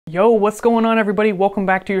Yo, what's going on everybody? Welcome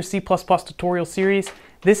back to your C++ tutorial series.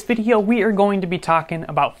 This video we are going to be talking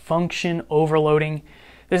about function overloading.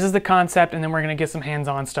 This is the concept, and then we're going to get some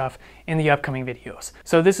hands-on stuff in the upcoming videos.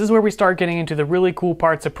 So this is where we start getting into the really cool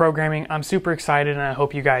parts of programming. I'm super excited and I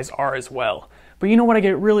hope you guys are as well. But you know what I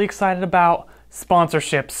get really excited about?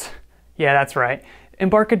 Sponsorships. Yeah, that's right.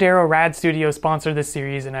 Embarcadero Rad Studio sponsored this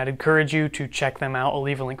series, and I'd encourage you to check them out. I'll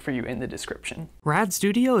leave a link for you in the description. Rad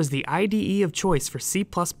Studio is the IDE of choice for C++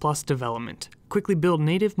 development. Quickly build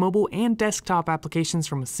native mobile and desktop applications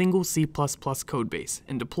from a single C++ codebase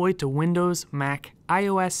and deploy to Windows, Mac,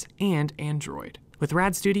 iOS, and Android. With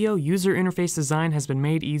Rad Studio, user interface design has been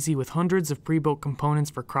made easy with hundreds of pre-built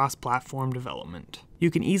components for cross-platform development.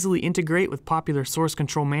 You can easily integrate with popular source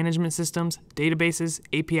control management systems, databases,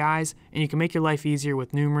 APIs, and you can make your life easier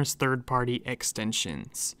with numerous third-party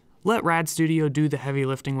extensions. Let Rad Studio do the heavy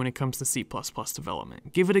lifting when it comes to C++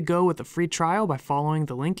 development. Give it a go with a free trial by following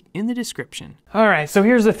the link in the description. Alright, so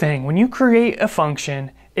here's the thing. When you create a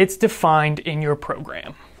function, it's defined in your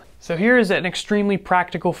program. So here is an extremely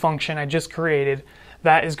practical function I just created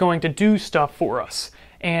that is going to do stuff for us.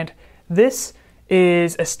 And this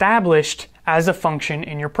is established as a function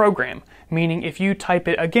in your program, meaning if you type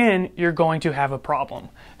it again, you're going to have a problem.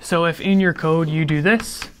 So if in your code you do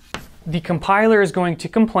this, the compiler is going to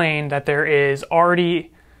complain that there is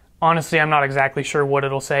already, honestly, I'm not exactly sure what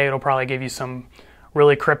it'll say. It'll probably give you some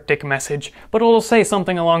really cryptic message, but it'll say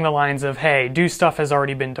something along the lines of, hey, do stuff has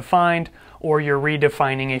already been defined, or you're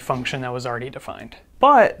redefining a function that was already defined.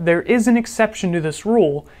 But there is an exception to this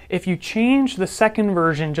rule. If you change the second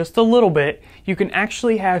version just a little bit, you can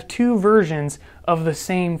actually have two versions of the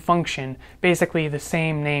same function, basically the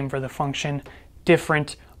same name for the function,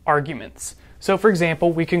 different arguments. So for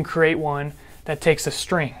example, we can create one that takes a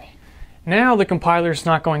string. Now the compiler is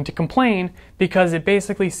not going to complain because it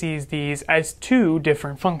basically sees these as two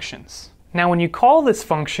different functions. Now when you call this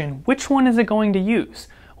function, which one is it going to use?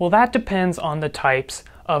 Well, that depends on the types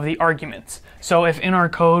of the arguments. So if in our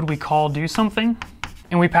code we call do something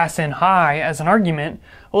and we pass in hi as an argument,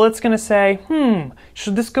 well, it's going to say,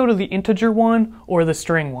 should this go to the integer one or the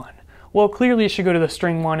string one? Well, clearly it should go to the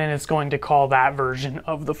string one, and it's going to call that version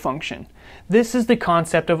of the function. This is the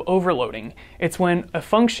concept of overloading. It's when a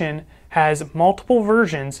function has multiple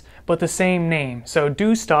versions but the same name. So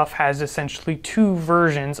do stuff has essentially two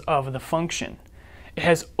versions of the function. It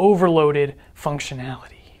has overloaded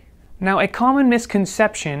functionality. Now, a common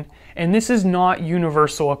misconception, and this is not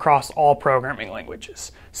universal across all programming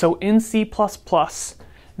languages. So in C++,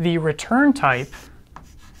 the return type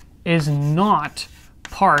is not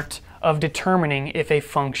part of determining if a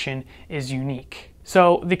function is unique.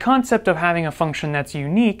 So the concept of having a function that's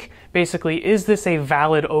unique, basically, is this a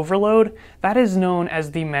valid overload? That is known as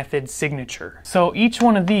the method signature. So each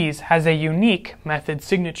one of these has a unique method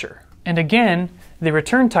signature. And again, the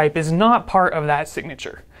return type is not part of that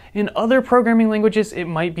signature. In other programming languages, it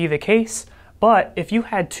might be the case, but if you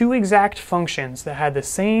had two exact functions that had the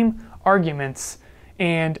same arguments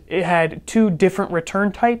and it had two different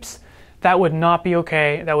return types, that would not be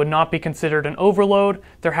okay. That would not be considered an overload.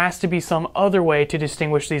 There has to be some other way to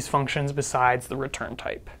distinguish these functions besides the return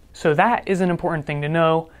type. So that is an important thing to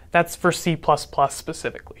know. That's for C++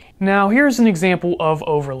 specifically. Now here's an example of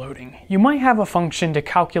overloading. You might have a function to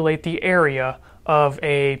calculate the area of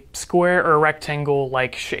a square or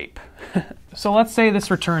rectangle-like shape. So let's say this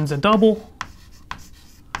returns a double,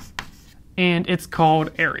 and it's called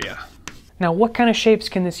area. Now what kind of shapes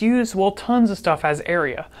can this use? Well, tons of stuff has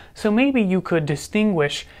area. So maybe you could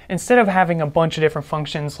distinguish, instead of having a bunch of different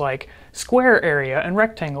functions like square area and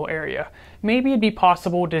rectangle area, maybe it'd be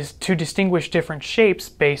possible to distinguish different shapes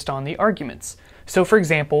based on the arguments. So for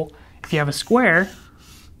example, if you have a square,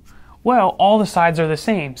 well, all the sides are the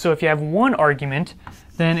same. So if you have one argument,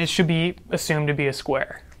 then it should be assumed to be a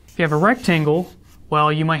square. If you have a rectangle,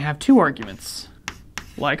 well, you might have two arguments,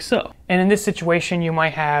 like so. And in this situation, you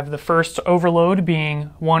might have the first overload being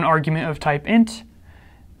one argument of type int,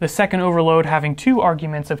 the second overload having two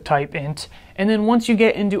arguments of type int, and then once you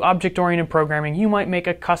get into object-oriented programming, you might make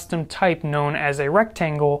a custom type known as a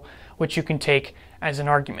rectangle, which you can take as an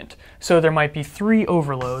argument. So there might be three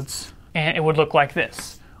overloads, and it would look like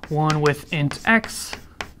this. One with int x,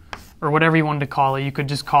 or whatever you wanted to call it. You could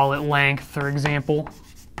just call it length, for example.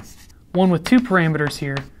 One with two parameters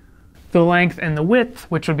here, the length and the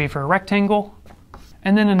width, which would be for a rectangle,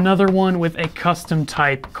 and then another one with a custom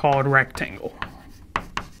type called rectangle.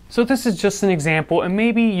 So this is just an example, and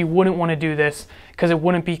maybe you wouldn't want to do this because it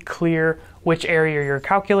wouldn't be clear which area you're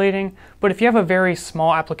calculating, but if you have a very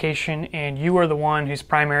small application and you are the one who's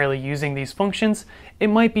primarily using these functions, it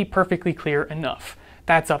might be perfectly clear enough.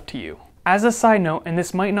 That's up to you. As a side note, and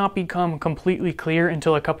this might not become completely clear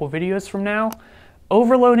until a couple videos from now,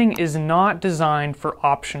 overloading is not designed for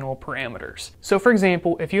optional parameters. So for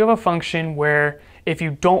example, if you have a function where if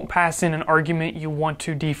you don't pass in an argument, you want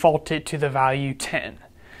to default it to the value 10.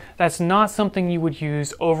 That's not something you would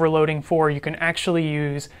use overloading for. You can actually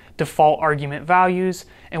use default argument values,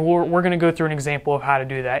 and we're going to go through an example of how to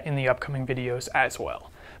do that in the upcoming videos as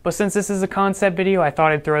well. But since this is a concept video, I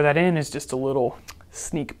thought I'd throw that in as just a little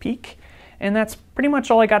sneak peek. And that's pretty much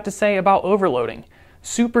all I got to say about overloading.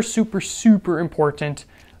 Super, super, super important.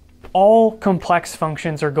 All complex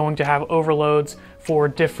functions are going to have overloads for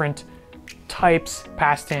different types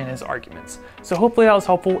passed in as arguments. So hopefully that was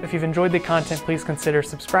helpful. If you've enjoyed the content, please consider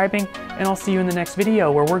subscribing, and I'll see you in the next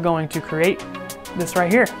video where we're going to create this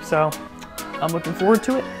right here. So I'm looking forward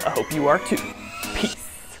to it. I hope you are too.